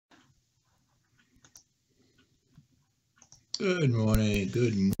Good morning.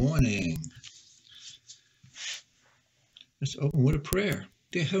 Good morning. Let's open with a prayer.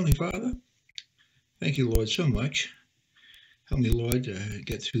 Dear Heavenly Father, thank you, Lord, so much. Help me, Lord, to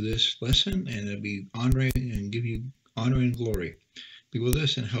get through this lesson and to be honoring and give you honor and glory. Be with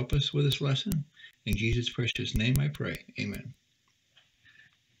us and help us with this lesson. In Jesus' precious name I pray. Amen.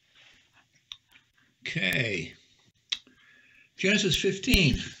 Okay. Genesis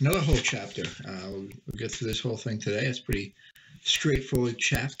 15, another whole chapter. We'll get through this whole thing today. It's a pretty straightforward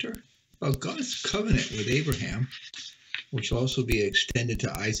chapter about God's covenant with Abraham, which will also be extended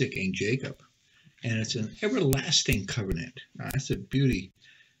to Isaac and Jacob. And it's an everlasting covenant. That's the beauty.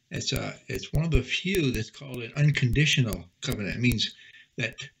 It's one of the few that's called an unconditional covenant. It means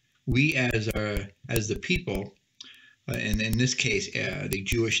that we as the people, and in this case, the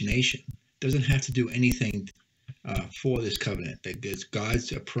Jewish nation, doesn't have to do anything for this covenant. That it's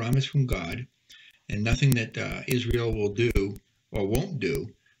God's promise from God, and nothing that Israel will do or won't do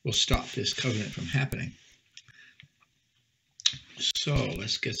will stop this covenant from happening. So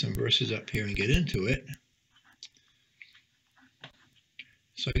let's get some verses up here and get into it.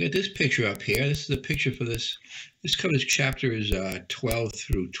 So I got this picture up here. This is the picture for this. This covers chapters 12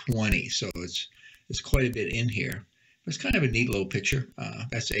 through 20. So it's quite a bit in here. It's kind of a neat little picture.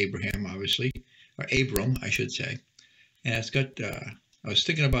 That's Abraham, obviously, or Abram, I should say. And it's got. I was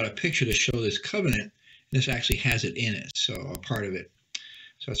thinking about a picture to show this covenant, and this actually has it in it, so a part of it.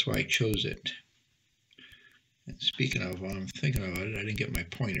 So that's why I chose it. And speaking of, while I'm thinking about it, I didn't get my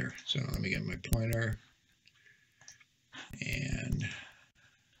pointer. So let me get my pointer. And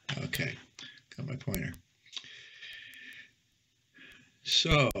okay, got my pointer.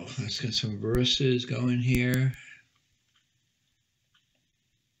 So let's get some verses going here.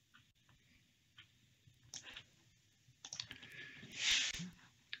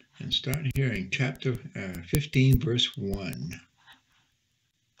 And start here in chapter 15, verse 1.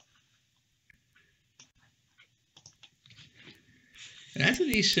 And after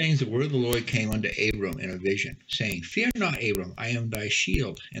these things, the word of the Lord came unto Abram in a vision, saying, Fear not, Abram, I am thy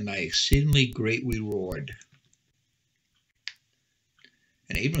shield, and thy exceedingly great reward.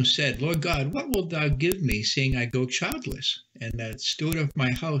 And Abram said, Lord God, what wilt thou give me, seeing I go childless? And that steward of my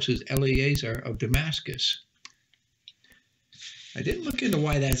house is Eliezer of Damascus. I didn't look into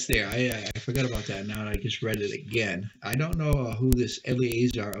why that's there. I forgot about that now. I just read it again. I don't know who this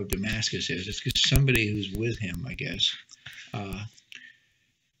Eliezer of Damascus is. It's just somebody who's with him, I guess.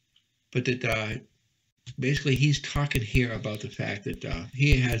 But that basically he's talking here about the fact that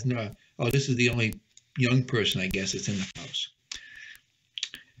he has no. Oh, this is the only young person, I guess, that's in the house,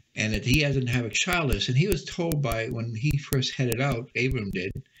 and that he hasn't have a childless. And he was told by when he first headed out, Abram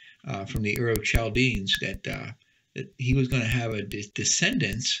did, from the Ur of Chaldeans, that he was going to have a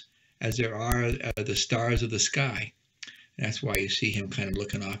descendants as there are the stars of the sky. And that's why you see him kind of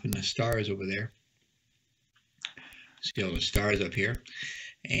looking off in the stars over there. See all the stars up here.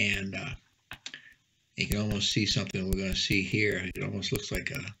 And you can almost see something we're going to see here. It almost looks like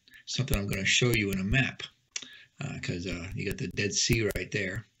something I'm going to show you in a map, because you got the Dead Sea right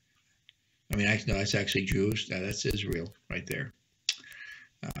there. I mean, no, that's actually Jewish. That's Israel right there.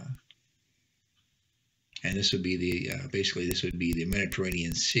 And this would be the basically this would be the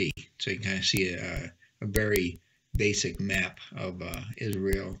Mediterranean Sea. So you can kind of see a very basic map of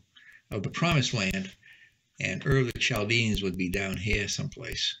Israel, of the Promised Land. And Ur of the Chaldeans would be down here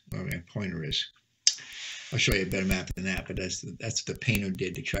someplace, where my pointer is. I'll show you a better map than that, but that's what the painter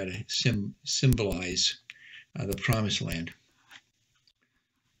did to try to symbolize the Promised Land.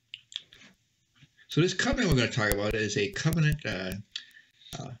 So this covenant we're going to talk about is a covenant,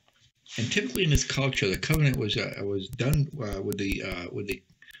 and typically in this culture, the covenant was done it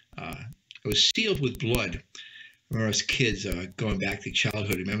was sealed with blood. I remember as kids going back to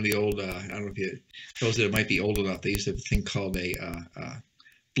childhood. Remember the old, I don't know if those that might be old enough, they used to have a thing called a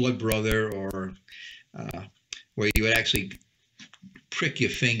blood brother, or where you would actually prick your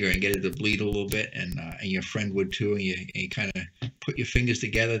finger and get it to bleed a little bit, and your friend would too, and you kind of put your fingers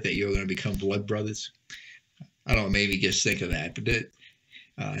together that you're going to become blood brothers. I don't know, maybe just think of that. But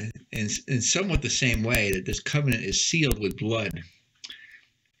in somewhat the same way that this covenant is sealed with blood.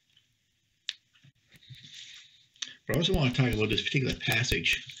 But I also want to talk about this particular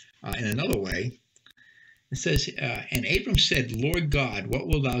passage in another way. It says, And Abram said, Lord God, what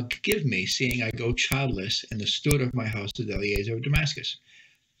wilt thou give me, seeing I go childless, and the steward of my house is Eliezer of Damascus?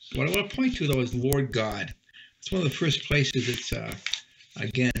 What I want to point to, though, is Lord God. It's one of the first places it's,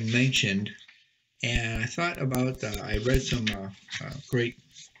 again, mentioned. And I thought about, I read some great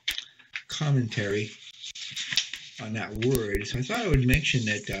commentary on that word. So I thought I would mention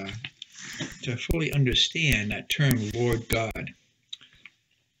that to fully understand that term, Lord God.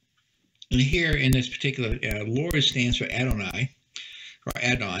 And here in this particular, Lord stands for Adonai, or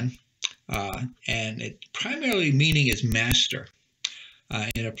Adon, and it primarily meaning is master.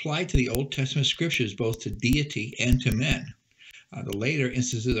 And applied to the Old Testament scriptures, both to deity and to men. The later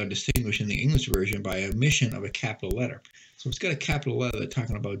instances are distinguished in the English version by omission of a capital letter. So it's got a capital letter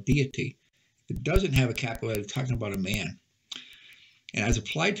talking about deity. If it doesn't have a capital letter talking about a man. And as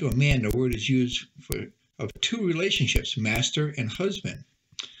applied to a man, the word is used of two relationships, master and husband.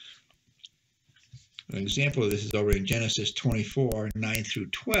 An example of this is over in Genesis 24, 9 through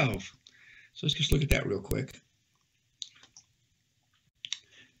 12. So let's just look at that real quick.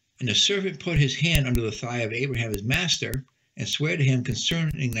 And the servant put his hand under the thigh of Abraham his master, and sware to him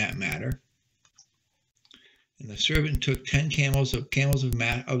concerning that matter. And the servant took 10 camels of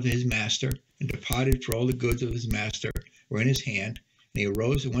his master, and departed, for all the goods of his master were in his hand. And he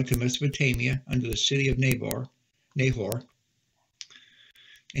arose and went to Mesopotamia, unto the city of Nahor.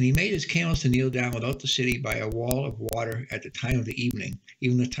 And he made his camels to kneel down without the city by a wall of water at the time of the evening,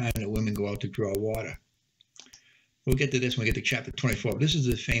 even the time that women go out to draw water. We'll get to this when we get to chapter 24. This is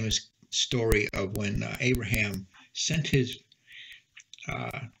the famous story of when Abraham sent his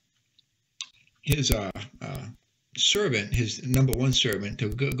servant, his number one servant, to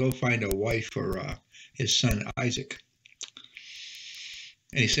go find a wife for his son Isaac.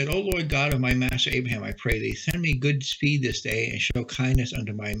 And he said, O Lord God of my master Abraham, I pray thee, send me good speed this day, and show kindness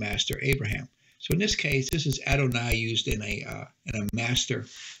unto my master Abraham. So in this case, this is Adonai used in a master,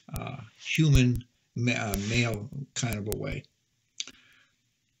 human, male kind of a way.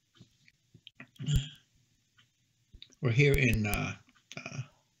 We're here in,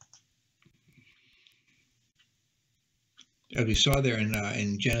 as we saw there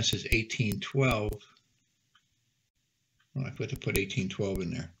in Genesis 18:12. Well, I forgot to put 18:12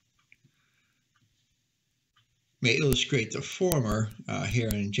 in there. May illustrate the former here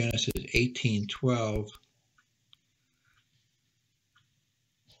in Genesis 18:12.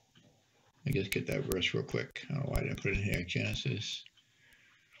 I just get that verse real quick. I don't know why I didn't put it in here. Genesis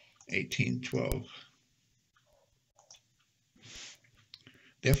 18:12.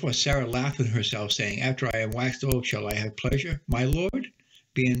 Therefore Sarah laughed with herself, saying, After I am waxed old, shall I have pleasure, my Lord,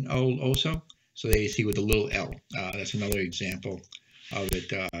 being old also? So there you see with the little L. That's another example of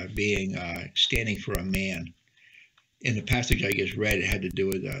it being standing for a man. In the passage I just read, it had to do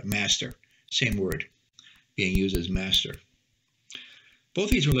with master. Same word, being used as master.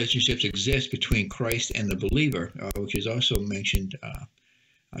 Both these relationships exist between Christ and the believer, which is also mentioned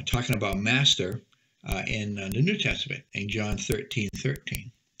talking about master in the New Testament, in John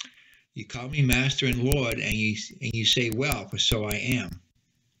 13:13. You call me master and Lord, and you say, well, for so I am.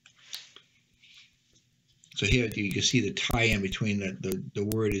 So here you can see the tie-in between the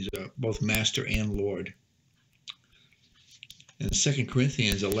word is both master and Lord. In 2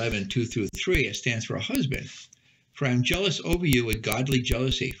 Corinthians 11:2 through 3, it stands for a husband. For I am jealous over you with godly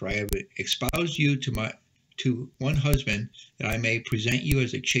jealousy, for I have espoused you to one husband, that I may present you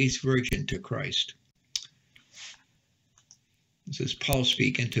as a chaste virgin to Christ. This is Paul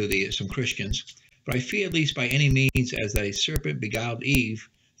speaking to some Christians. But I fear, at least by any means, as a serpent beguiled Eve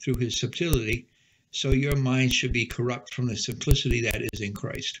through his subtlety, so your minds should be corrupt from the simplicity that is in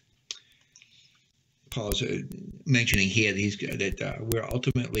Christ. Paul's mentioning here that we're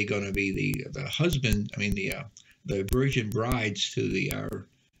ultimately going to be the husband, the virgin brides to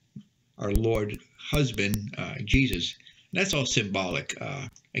our Lord husband, Jesus. And that's all symbolic.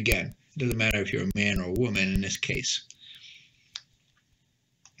 Again, it doesn't matter if you're a man or a woman in this case.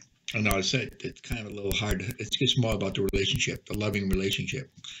 I know it's kind of a little hard. It's just more about the relationship, the loving relationship.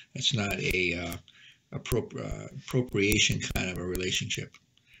 It's not a appropriation kind of a relationship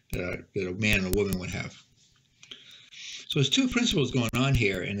that a man and a woman would have. So there's two principles going on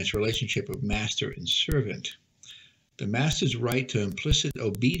here in this relationship of master and servant. The master's right to implicit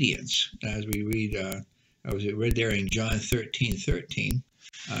obedience, as we read, as it read there in John 13:13.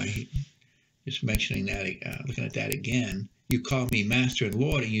 Just mentioning that, looking at that again. You call me master and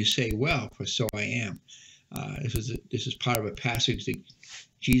Lord, and you say, well, for so I am. This is part of a passage that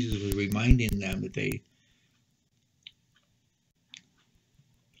Jesus was reminding them that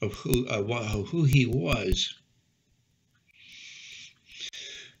of who he was.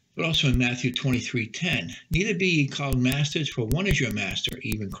 But also in Matthew 23:10, neither be ye called masters, for one is your master,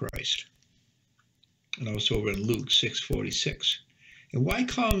 even Christ. And also over in Luke 6:46. And why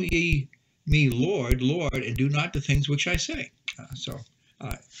call ye me Lord, Lord, and do not the things which I say?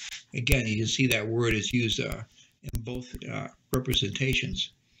 Again, you can see that word is used in both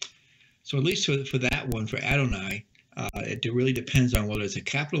representations. So at least for that one, for Adonai, It really depends on whether it's a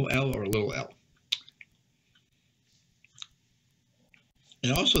capital L or a little l.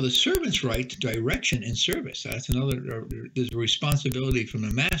 And also the servant's right to direction and service. That's another, there's a responsibility from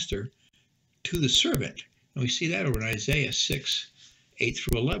the master to the servant. And we see that over in Isaiah 6, 8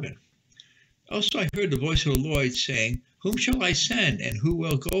 through 11. Also I heard the voice of the Lord saying, whom shall I send, and who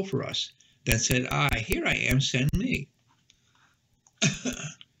will go for us? Then said I, here I am, send me.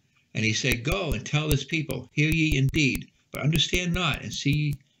 And he said, go and tell this people, hear ye indeed, but understand not, and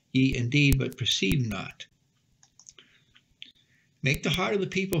see ye indeed, but perceive not. Make the heart of the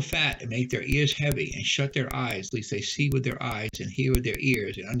people fat, and make their ears heavy, and shut their eyes, lest they see with their eyes, and hear with their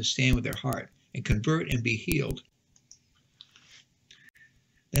ears, and understand with their heart, and convert and be healed.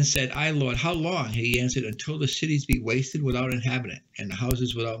 Then said I, Lord, how long? And he answered, until the cities be wasted without inhabitant, and the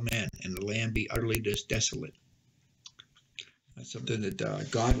houses without men, and the land be utterly desolate. That's something that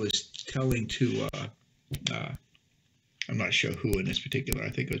God was telling to, I'm not sure who in this particular, I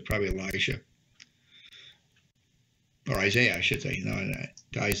think it was probably Elijah. Or Isaiah, I should say,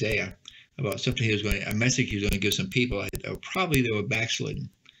 to Isaiah, about something he was going, a message he was going to give some people. Probably they were backslidden.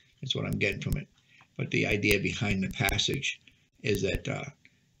 That's what I'm getting from it. But the idea behind the passage is that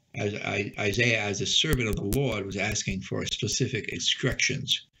as Isaiah, as a servant of the Lord, was asking for specific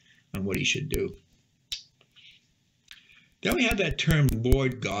instructions on what he should do. Then we have that term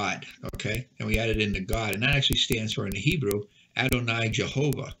Lord God, okay? And we added in the God, and that actually stands for, in the Hebrew, Adonai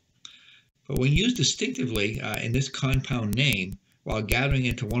Jehovah. But when used distinctively in this compound name, while gathering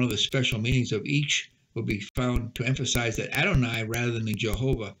into one of the special meanings of each, will be found to emphasize that Adonai rather than the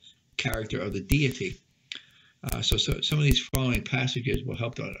Jehovah character of the deity. So some of these following passages will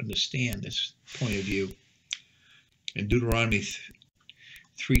help to understand this point of view. In Deuteronomy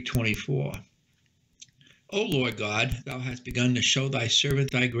 3:24, O Lord God, thou hast begun to show thy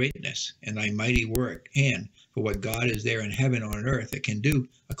servant thy greatness and thy mighty work, and for what God is there in heaven or on earth that can do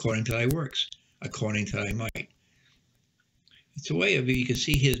according to thy works, according to thy might. It's a way of, you can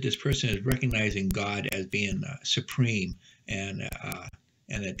see this person is recognizing God as being supreme and a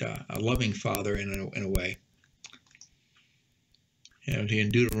loving Father in a way. And in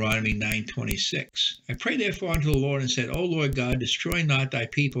Deuteronomy 9:26, I pray therefore unto the Lord and said, O Lord God, destroy not thy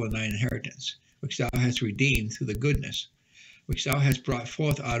people and thine inheritance, which thou hast redeemed through the goodness, which thou hast brought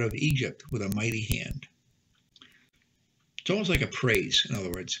forth out of Egypt with a mighty hand. It's almost like a praise, in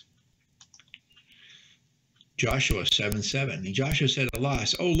other words. Joshua 7:7, and Joshua said,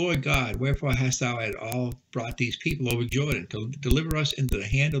 Alas, O Lord God, wherefore hast thou at all brought these people over Jordan, to deliver us into the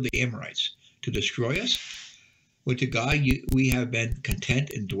hand of the Amorites, to destroy us? Would to God we have been content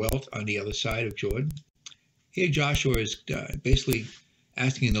and dwelt on the other side of Jordan? Here Joshua is basically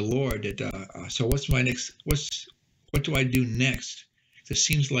asking the Lord that, so what's my next, what do I do next? It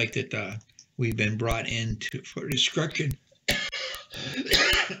seems like that we've been brought in for destruction.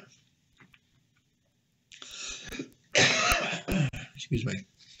 Excuse me.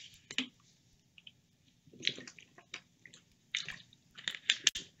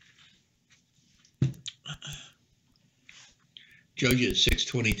 Judges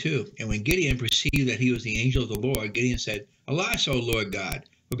 6:22, and when Gideon perceived that he was the angel of the Lord, Gideon said, Alas, O Lord God,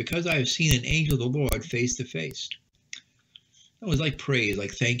 for because I have seen an angel of the Lord face to face. It was like praise,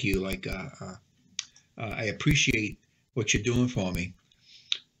 like thank you, like I appreciate what you're doing for me.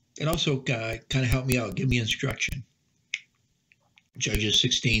 It also kind of helped me out, give me instruction. Judges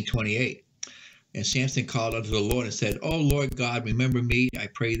 16:28, and Samson called unto the Lord and said, O Lord God, remember me, I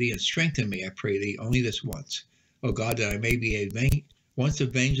pray thee, and strengthen me, I pray thee, only this once. O God, that I may be once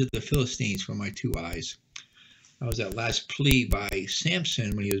avenged of the Philistines for my 2 eyes. That was that last plea by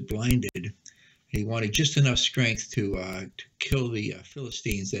Samson when he was blinded. He wanted just enough strength to kill the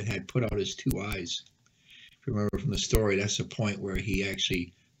Philistines that had put out his 2 eyes. If you remember from the story, that's the point where he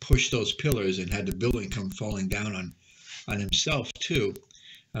actually pushed those pillars and had the building come falling down on himself too.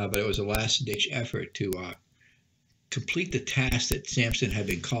 But it was a last-ditch effort to complete the task that Samson had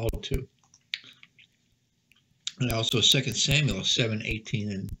been called to. And also 2 Samuel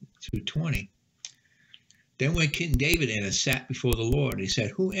 7:18 through 20. Then went King David in and sat before the Lord. And he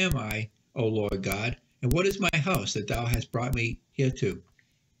said, Who am I, O Lord God, and what is my house that thou hast brought me hither?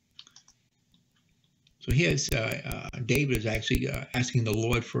 So here's David is actually asking the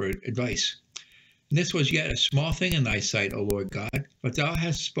Lord for advice. And this was yet a small thing in thy sight, O Lord God, but thou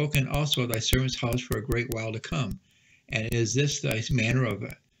hast spoken also of thy servant's house for a great while to come. And is this thy manner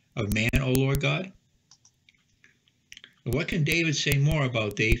of man, O Lord God? And what can David say more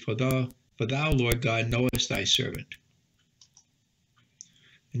about thee? For thou, Lord God, knowest thy servant.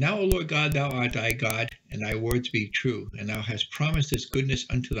 And now, O Lord God, thou art thy God, and thy words be true, and thou hast promised this goodness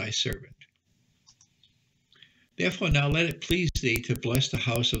unto thy servant. Therefore now let it please thee to bless the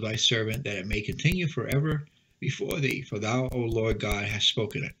house of thy servant, that it may continue forever before thee. For thou, O Lord God, hast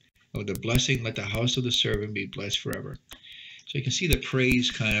spoken it. O the blessing, let the house of the servant be blessed forever. So you can see the praise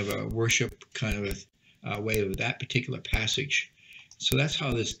kind of a worship kind of a way of that particular passage. So that's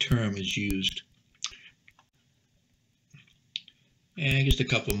how this term is used. And just a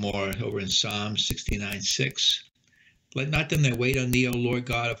couple more over in Psalm 69:6. Let not them that wait on thee, O Lord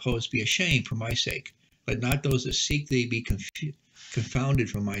God of hosts, be ashamed for my sake. Let not those that seek thee be confounded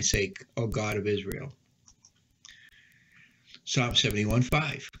for my sake, O God of Israel. Psalm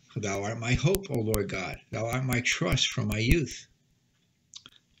 71:5. For thou art my hope, O Lord God. Thou art my trust from my youth.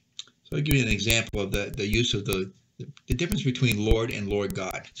 So I'll give you an example of the use of the difference between Lord and Lord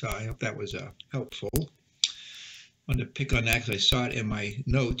God. So I hope that was helpful. I wanted to pick on that because I saw it in my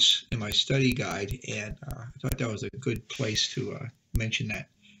notes, in my study guide, and I thought that was a good place to mention that,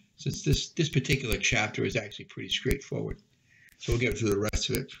 since this particular chapter is actually pretty straightforward. So we'll get through the rest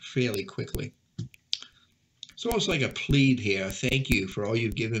of it fairly quickly. It's almost like a plead here. Thank you for all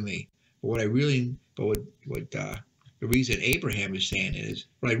you've given me. But the reason Abraham is saying it is,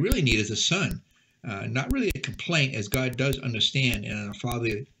 what I really need is a son. Not really a complaint, as God does understand, and in a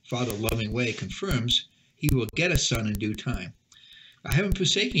father-loving way confirms he will get a son in due time. I haven't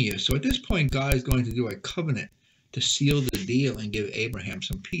forsaken you. So at this point, God is going to do a covenant to seal the deal and give Abraham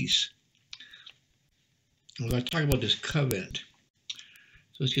some peace. We're going to talk about this covenant.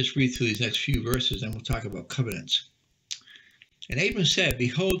 So let's just read through these next few verses, and we'll talk about covenants. And Abram said,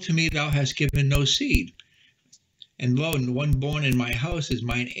 Behold, to me thou hast given no seed, and lo, one born in my house is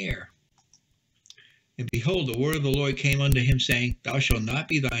mine heir. And behold, the word of the Lord came unto him, saying, Thou shalt not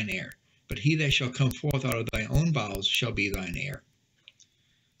be thine heir, but he that shall come forth out of thy own bowels shall be thine heir.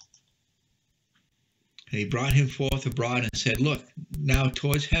 And he brought him forth abroad and said, Look now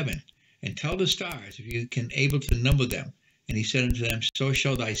towards heaven, and tell the stars, if you can able to number them. And he said unto them, So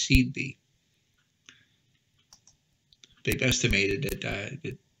shall thy seed be. They've estimated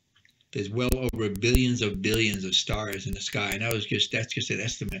that there's well over billions of stars in the sky, and that's just an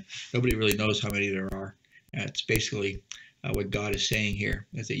estimate. Nobody really knows how many there are. It's basically what God is saying here,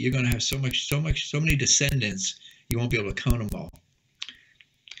 is that you're going to have so many descendants, you won't be able to count them all.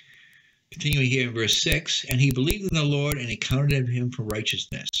 Continuing here in verse 6, and he believed in the Lord, and he counted him for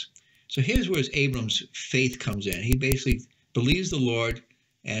righteousness. So here's where Abram's faith comes in. He basically believes the Lord,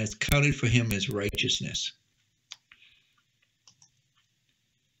 and it's counted for him as righteousness.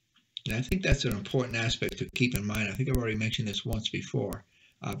 And I think that's an important aspect to keep in mind. I think I've already mentioned this once before,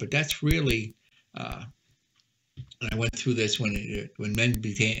 but that's really, and I went through this when men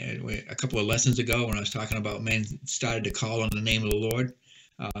became, a couple of lessons ago, when I was talking about men started to call on the name of the Lord,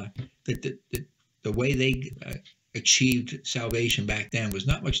 that the way they achieved salvation back then was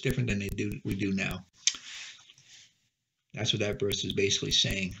not much different than we do now. That's what that verse is basically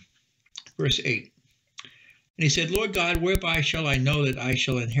saying. Verse 8. And he said, Lord God, whereby shall I know that I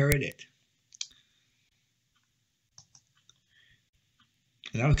shall inherit it?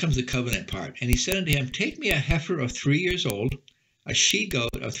 And now comes the covenant part. And he said unto him, Take me a heifer of 3 years old, a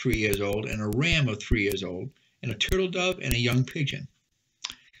she-goat of 3 years old, and a ram of 3 years old, and a turtle dove, and a young pigeon.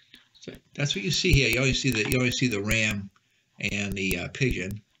 So that's what you see here. You always see the ram and the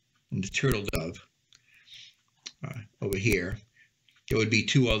pigeon and the turtle dove over here. There would be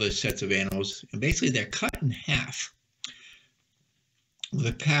two other sets of animals, and basically they're cut in half with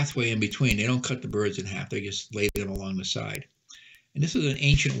a pathway in between. They don't cut the birds in half. They just lay them along the side. And this is an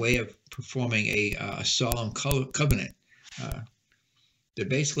ancient way of performing a solemn covenant. That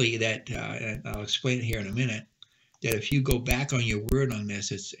basically and I'll explain it here in a minute, that if you go back on your word on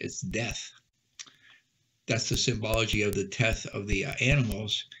this, it's death. That's the symbology of the death of the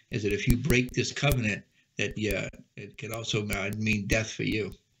animals, is that if you break this covenant, that it could also mean death for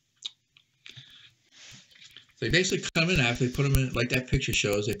you. So they basically cut them in half. They put them in, like that picture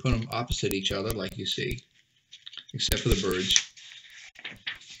shows, they put them opposite each other, like you see, except for the birds.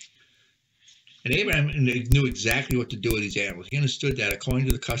 And Abraham knew exactly what to do with these animals. He understood that according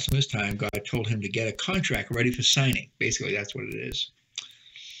to the custom of his time, God told him to get a contract ready for signing. Basically, that's what it is.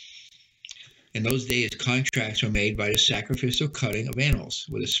 In those days, contracts were made by the sacrificial cutting of animals,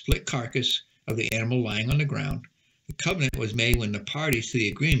 with a split carcass of the animal lying on the ground. The covenant was made when the parties to the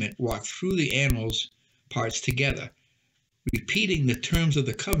agreement walked through the animal's parts together, repeating the terms of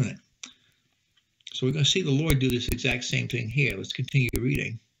the covenant. So we're going to see the Lord do this exact same thing here. Let's continue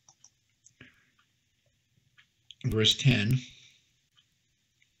reading. Verse 10.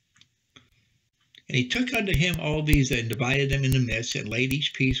 And he took unto him all these and divided them in the midst, and laid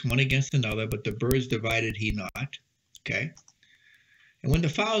each piece one against another, but the birds divided he not. Okay. And when the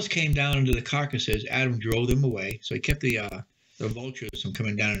fowls came down into the carcasses, Adam drove them away. So he kept the vultures from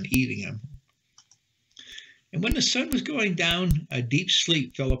coming down and eating them. And when the sun was going down, a deep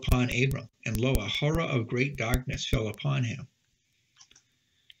sleep fell upon Abram, and lo, a horror of great darkness fell upon him.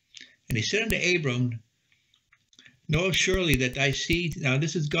 And he said unto Abram, know surely that thy seed, now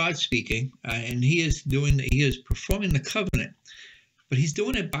this is God speaking, and he is performing the covenant, but he's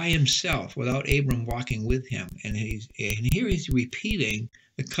doing it by himself without Abram walking with him. And here he's repeating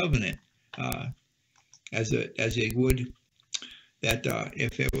the covenant as he would that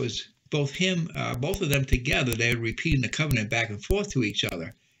if it was both of them together, they're repeating the covenant back and forth to each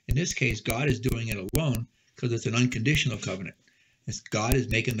other. In this case, God is doing it alone because it's an unconditional covenant. God is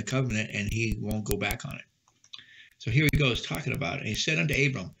making the covenant and he won't go back on it. So here he goes talking about it. And he said unto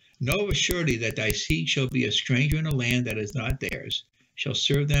Abram, know of a surety that thy seed shall be a stranger in a land that is not theirs, shall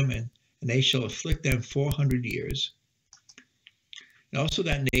serve them, and they shall afflict them 400 years. And also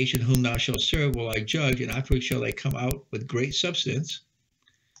that nation whom thou shalt serve will I judge, and afterward shall they come out with great substance.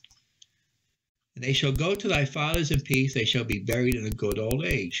 And they shall go to thy fathers in peace, they shall be buried in a good old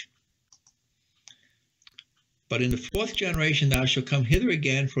age. But in the fourth generation thou shalt come hither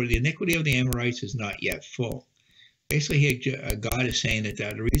again, for the iniquity of the Amorites is not yet full. Basically, here God is saying that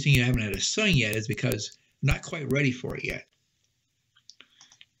the reason you haven't had a son yet is because you're not quite ready for it yet.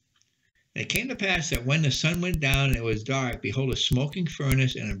 And it came to pass that when the sun went down and it was dark, behold, a smoking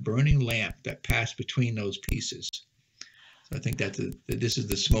furnace and a burning lamp that passed between those pieces. So I think that this is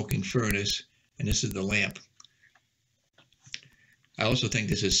the smoking furnace and this is the lamp. I also think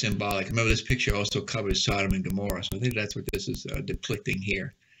this is symbolic. Remember, this picture also covers Sodom and Gomorrah. So I think that's what this is depicting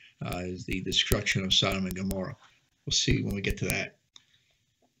here, is the destruction of Sodom and Gomorrah. We'll see when we get to that.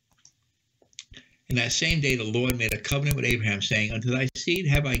 In that same day, the Lord made a covenant with Abraham, saying, unto thy seed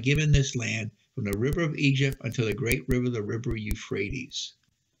have I given this land, from the river of Egypt unto the great river, the river Euphrates.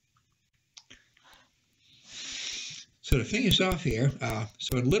 So to finish off here,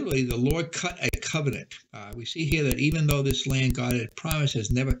 so literally the Lord cut a covenant. We see here that even though this land God had promised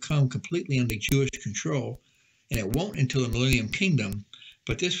has never come completely under Jewish control, and it won't until the Millennium Kingdom,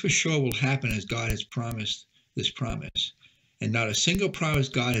 but this for sure will happen as God has promised this promise. And not a single promise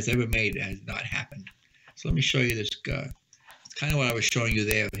God has ever made has not happened. So let me show you this. It's kind of what I was showing you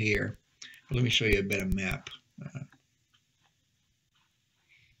there here. But let me show you a better map.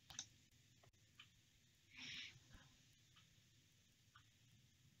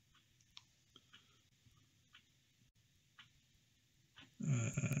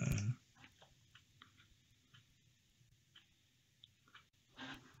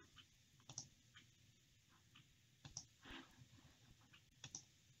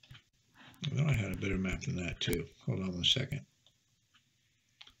 I thought I had a better map than that too. Hold on 1 second.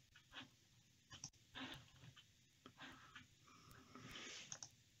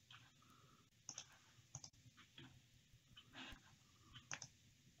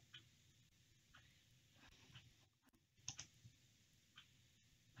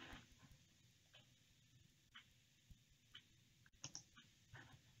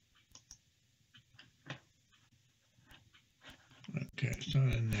 Okay, it's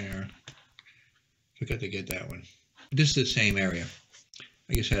not in there. Forgot to get that one. This is the same area.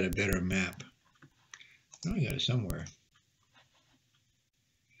 I just had a better map. No, I got it somewhere.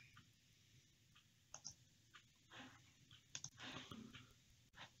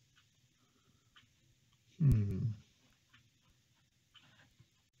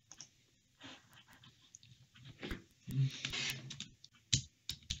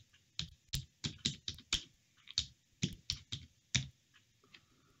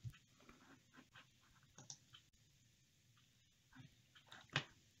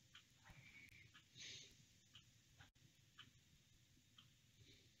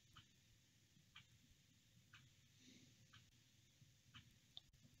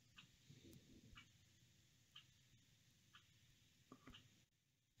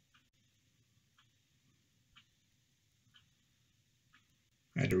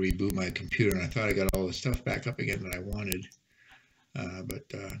 I had to reboot my computer, and I thought I got all the stuff back up again that I wanted. But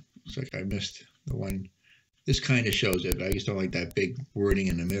looks like I missed the one. This kind of shows it. I just don't like that big wording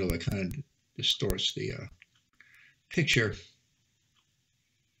in the middle. It kind of distorts the picture.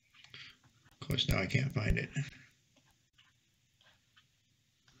 Of course, now I can't find it.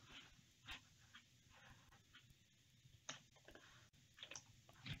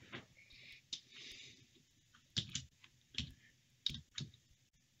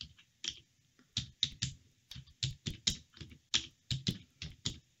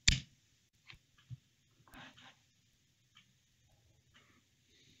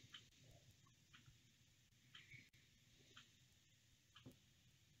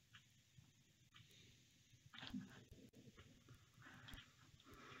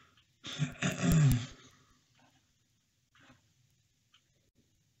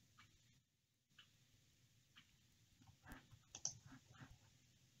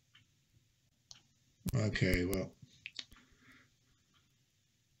 Okay, well.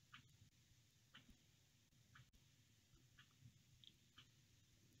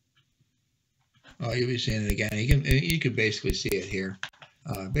 Oh, you'll be seeing it again. You can basically see it here.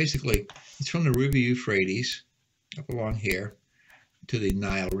 Basically, it's from the River Euphrates up along here to the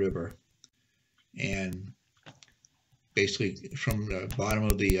Nile River, and basically from the bottom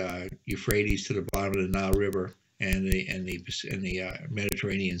of the Euphrates to the bottom of the Nile River and the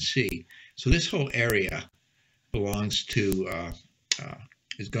Mediterranean Sea. So this whole area belongs to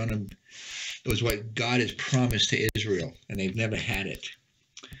is going to it was what God has promised to Israel, and they've never had it.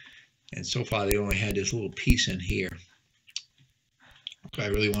 And so far, they only had this little piece in here. So I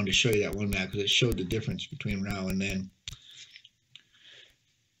really wanted to show you that one map because it showed the difference between now and then.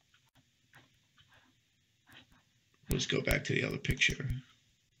 Let's go back to the other picture.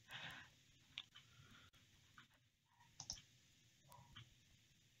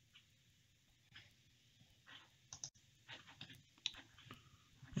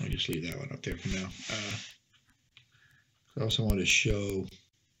 I'll just leave that one up there for now. I also want to show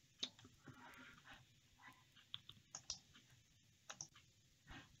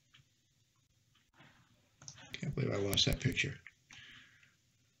can't believe I lost that picture.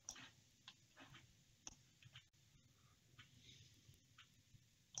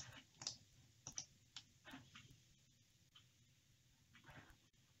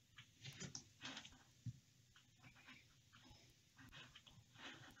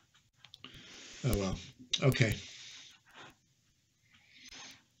 Oh well, okay.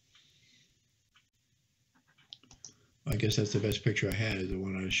 I guess that's the best picture I had, is the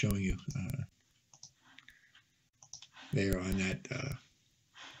one I was showing you there on that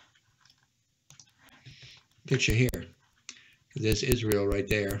picture here. There's Israel right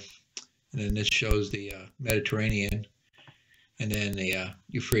there, and then this shows the Mediterranean, and then the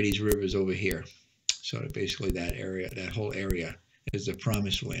Euphrates River is over here. So basically that area, that whole area, is the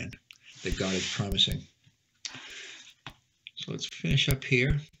promised land that God is promising. So let's finish up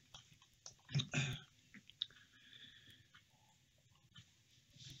here.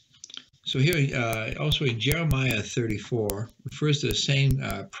 So here, also in Jeremiah 34, refers to the same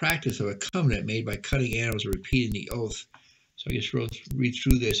practice of a covenant made by cutting animals and repeating the oath. So I just read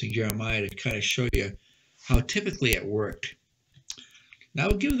through this in Jeremiah to kind of show you how typically it worked. Now I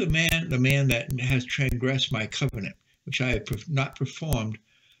will give the man that has transgressed my covenant, which I have not performed,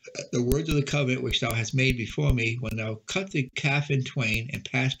 the words of the covenant which thou hast made before me, when thou cut the calf in twain and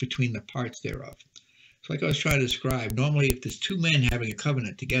passed between the parts thereof. So like I was trying to describe, normally if there's two men having a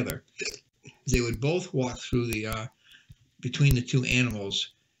covenant together, they would both walk through the between the two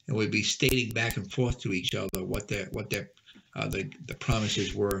animals and would be stating back and forth to each other what the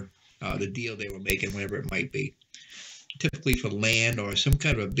promises were, the deal they were making, whatever it might be. Typically for land or some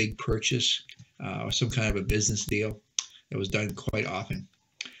kind of a big purchase or some kind of a business deal that was done quite often.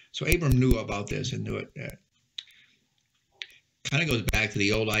 So Abram knew about this and knew it. Kind of goes back to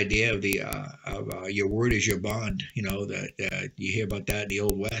the old idea of the your word is your bond. You know, that you hear about that in the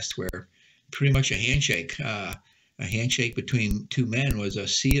Old West, where pretty much a handshake between two men was a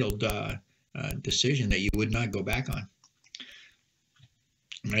sealed decision that you would not go back on.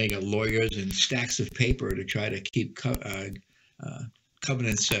 Right? You got lawyers and stacks of paper to try to keep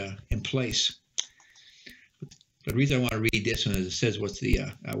covenants in place. The reason I want to read this one is it says what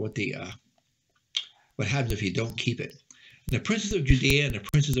happens if you don't keep it. And the princes of Judea and the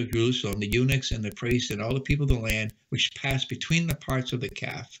princes of Jerusalem, the eunuchs and the priests and all the people of the land which pass between the parts of the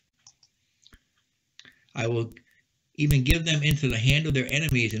calf, I will even give them into the hand of their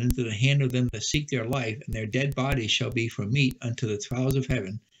enemies and into the hand of them that seek their life, and their dead bodies shall be for meat unto the fowls of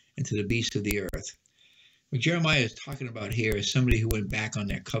heaven and to the beasts of the earth. What Jeremiah is talking about here is somebody who went back on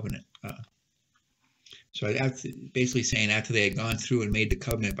their covenant. So basically saying after they had gone through and made the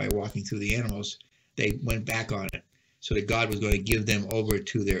covenant by walking through the animals, they went back on it. So that God was going to give them over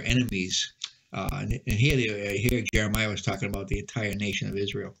to their enemies. And here Jeremiah was talking about the entire nation of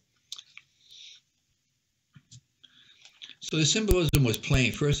Israel. So the symbolism was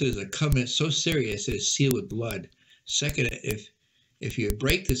plain. First, it is a covenant so serious it is sealed with blood. Second, if you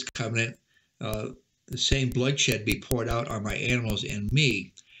break this covenant, the same bloodshed be poured out on my animals and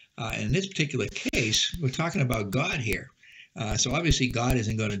me. In this particular case, we're talking about God here. So obviously God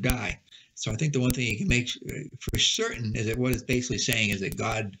isn't going to die. So I think the one thing you can make for certain is that what it's basically saying is that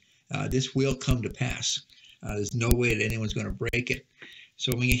God, this will come to pass. There's no way that anyone's going to break it.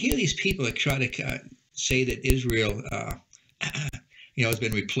 So when you hear these people that try to say that Israel, has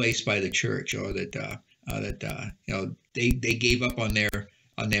been replaced by the church, or that they gave up on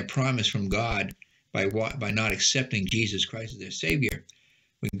their promise from God by not accepting Jesus Christ as their Savior,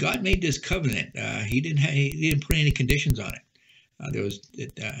 when God made this covenant, he didn't put any conditions on it.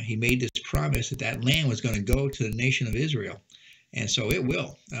 He made this promise that that land was going to go to the nation of Israel, and so it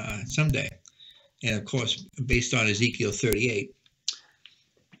will someday. And of course, based on Ezekiel 38.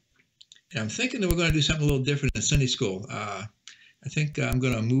 And I'm thinking that we're going to do something a little different in Sunday school. I think I'm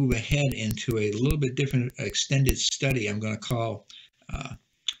going to move ahead into a little bit different extended study. I'm going to call I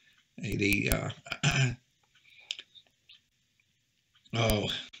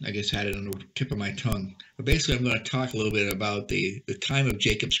guess I had it on the tip of my tongue. But basically, I'm going to talk a little bit about the time of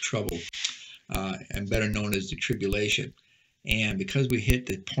Jacob's trouble, and better known as the tribulation. And because we hit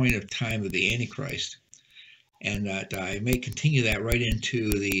the point of time of the Antichrist, and that I may continue that right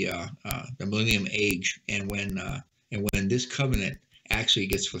into the millennium age, and when this covenant actually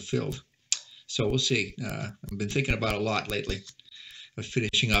gets fulfilled. So we'll see. I've been thinking about it a lot lately, of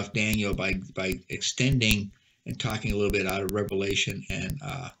finishing off Daniel by extending and talking a little bit out of Revelation and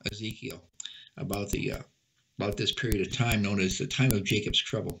Ezekiel about this period of time known as the time of Jacob's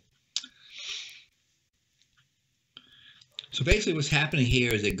trouble. So basically what's happening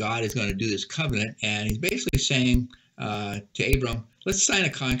here is that God is going to do this covenant, and he's basically saying to Abram, let's sign a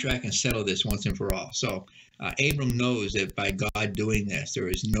contract and settle this once and for all. So Abram knows that by God doing this, there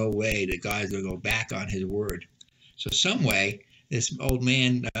is no way that God is going to go back on his word. So some way, this old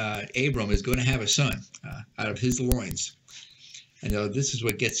man, Abram, is going to have a son out of his loins. And this is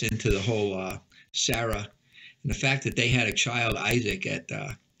what gets into the whole Sarah and the fact that they had a child, Isaac, at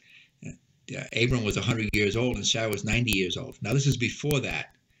Abram was 100 years old and Sarah was 90 years old. Now, this is before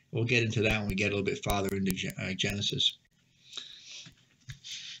that. We'll get into that when we get a little bit farther into Genesis.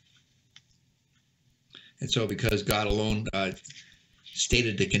 And so because God alone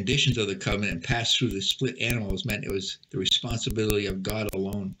stated the conditions of the covenant and passed through the split animals, meant it was the responsibility of God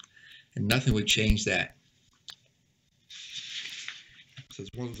alone, and nothing would change that. So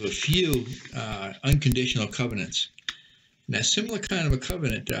it's one of the few unconditional covenants. And that similar kind of a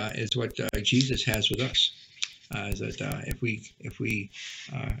covenant is what Jesus has with us. Is that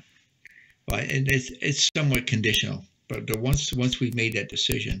it's somewhat conditional, but once we've made that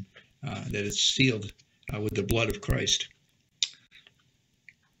decision, that it's sealed with the blood of Christ.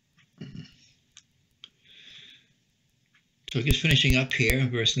 So just finishing up here,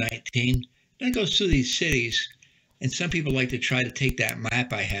 verse 19. Then it goes through these cities, and some people like to try to take that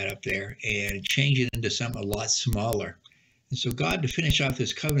map I had up there and change it into something a lot smaller. And so God, to finish off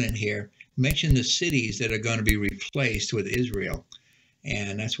this covenant here, mentioned the cities that are going to be replaced with Israel.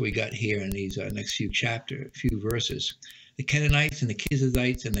 And that's what we got here in these next few verses. The Canaanites and the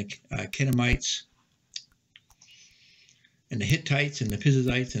Kizzites and the Kenamites and the Hittites and the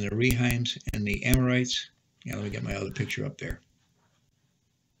Pizzites and the Rehaims and the Amorites. Yeah, let me get my other picture up there.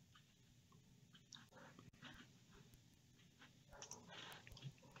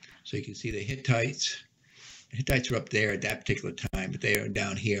 So you can see the Hittites. The Hittites were up there at that particular time, but they are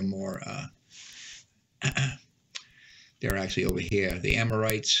down here more. They're actually over here. The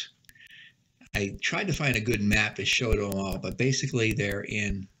Amorites. I tried to find a good map to show them all, but basically they're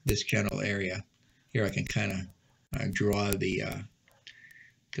in this general area. Here I can kind of draw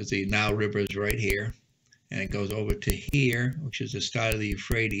because the Nile River is right here, and it goes over to here, which is the start of the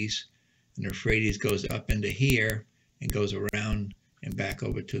Euphrates, and the Euphrates goes up into here and goes around and back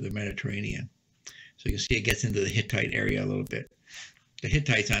over to the Mediterranean. So you can see it gets into the Hittite area a little bit. The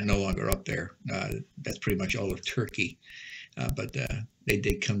Hittites are no longer up there. That's pretty much all of Turkey. But they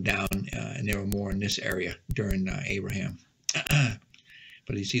did come down, and they were more in this area during Abraham.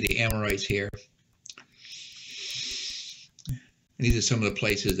 But you see the Amorites here. And these are some of the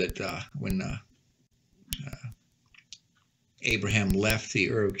places that when Abraham left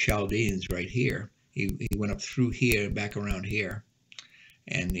the Ur of Chaldeans right here, he went up through here and back around here.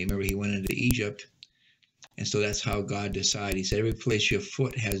 And remember, he went into Egypt. And so that's how God decided. He said, every place your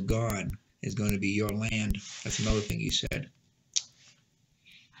foot has gone is going to be your land. That's another thing he said.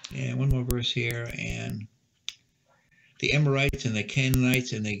 And one more verse here. And the Amorites and the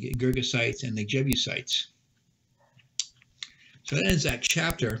Canaanites and the Girgasites and the Jebusites. So that ends that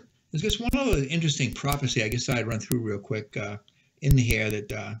chapter. There's just one other interesting prophecy I guess I'd run through real quick in here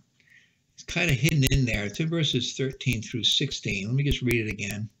that is kind of hidden in there. It's in verses 13 through 16. Let me just read it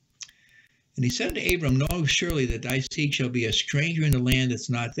again. And he said to Abram, know surely that thy seed shall be a stranger in the land that's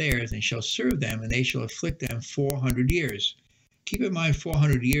not theirs, and shall serve them, and they shall afflict them 400 years. Keep in mind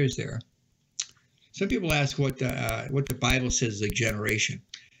 400 years there. Some people ask what the Bible says is a generation.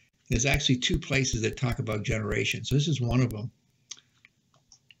 There's actually two places that talk about generation. So this is one of them.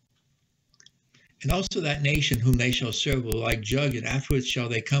 And also that nation whom they shall serve will like judge, and afterwards shall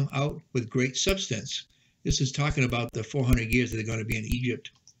they come out with great substance. This is talking about the 400 years that they're going to be in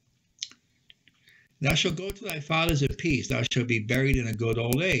Egypt. Thou shalt go to thy fathers in peace. Thou shalt be buried in a good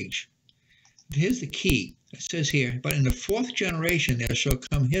old age. But here's the key. It says here, but in the fourth generation there shall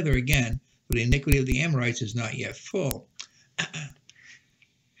come hither again, for the iniquity of the Amorites is not yet full.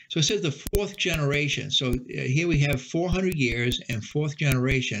 So it says the fourth generation. So here we have 400 years and fourth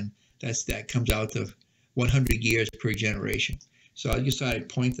generation. That comes out to 100 years per generation. So I just thought I'd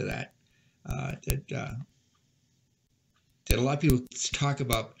point to that. That a lot of people talk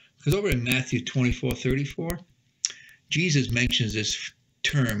about, because over in Matthew 24:34, Jesus mentions this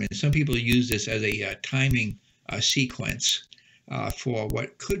term, and some people use this as a timing sequence for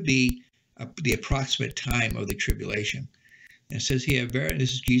what could be the approximate time of the tribulation. And it says here,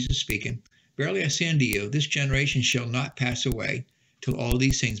 this is Jesus speaking, verily I say unto you, this generation shall not pass away till all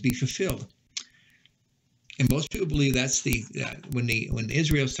these things be fulfilled. And most people believe that's when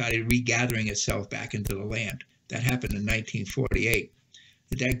Israel started regathering itself back into the land. That happened in 1948.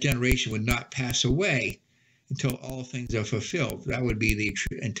 That generation would not pass away until all things are fulfilled. That would be the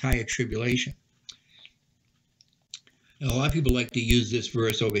entire tribulation. And a lot of people like to use this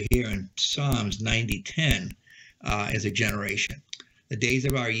verse over here in Psalms 90:10 as a generation. The days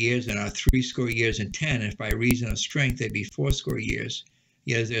of our years and our 80 years and 10, if by reason of strength they be 80 years,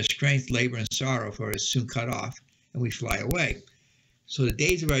 yet as their strength, labor, and sorrow, for it is soon cut off, and we fly away. So the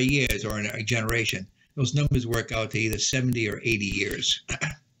days of our years, or in our generation, those numbers work out to either 70 or 80 years.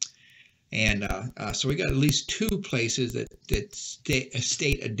 And so we got at least two places that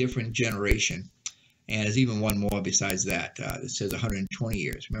state a different generation. And there's even one more besides that. It says 120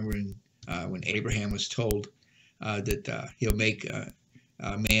 years. Remember when Abraham was told that he'll make a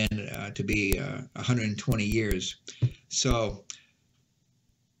man to be 120 years. So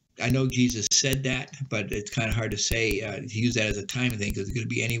I know Jesus said that, but it's kind of hard to say, to use that as a timing thing, because it's going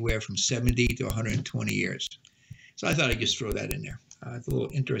to be anywhere from 70 to 120 years. So I thought I'd just throw that in there. It's a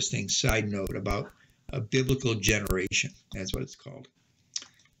little interesting side note about a biblical generation. That's what it's called.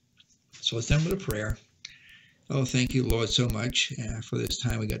 So let's end with a prayer. Oh, thank you, Lord, so much for this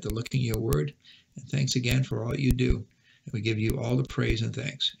time we got to look in your word. And thanks again for all you do. And we give you all the praise and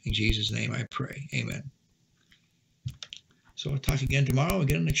thanks. In Jesus' name I pray. Amen. So I'll talk again tomorrow. We'll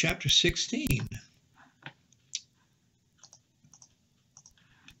get into chapter 16.